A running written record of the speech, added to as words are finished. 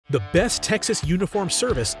The best Texas uniform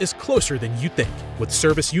service is closer than you think. With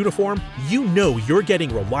Service Uniform, you know you're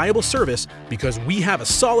getting reliable service because we have a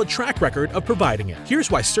solid track record of providing it.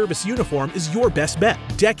 Here's why Service Uniform is your best bet.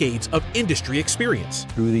 Decades of industry experience.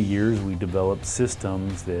 Through the years, we developed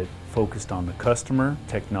systems that focused on the customer,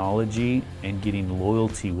 technology, and getting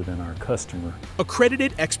loyalty within our customer.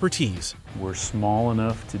 Accredited expertise. We're small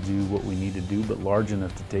enough to do what we need to do, but large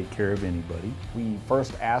enough to take care of anybody. We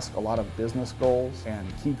first ask a lot of business goals and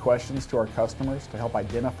key questions to our customers to help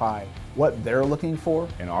identify what they're looking for.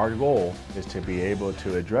 And our goal is to be able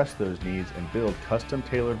to address those needs and build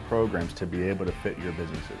custom-tailored programs to be able to fit your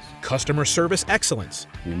businesses. Customer service excellence.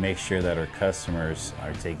 We make sure that our customers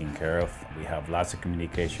are taken care of. We have lots of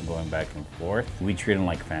communication going back and forth. We treat them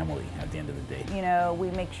like family at the end of the day. You know,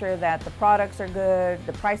 we make sure that the products are good,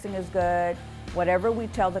 the pricing is good. Whatever we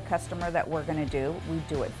tell the customer that we're going to do, we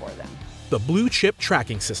do it for them. The BlueChip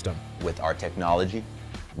tracking system. With our technology,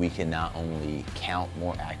 we can not only count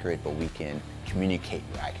more accurate, but we can communicate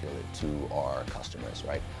more accurately to our customers,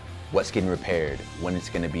 right? What's getting repaired, when it's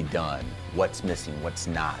going to be done, what's missing, what's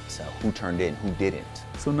not, who turned in, who didn't.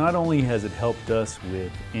 So not only has it helped us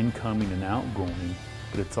with incoming and outgoing,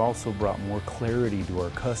 but it's also brought more clarity to our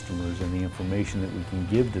customers and the information that we can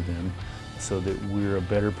give to them so that we're a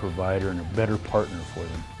better provider and a better partner for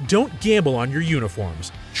them. Don't gamble on your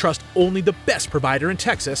uniforms. Trust only the best provider in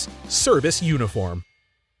Texas, Service Uniform.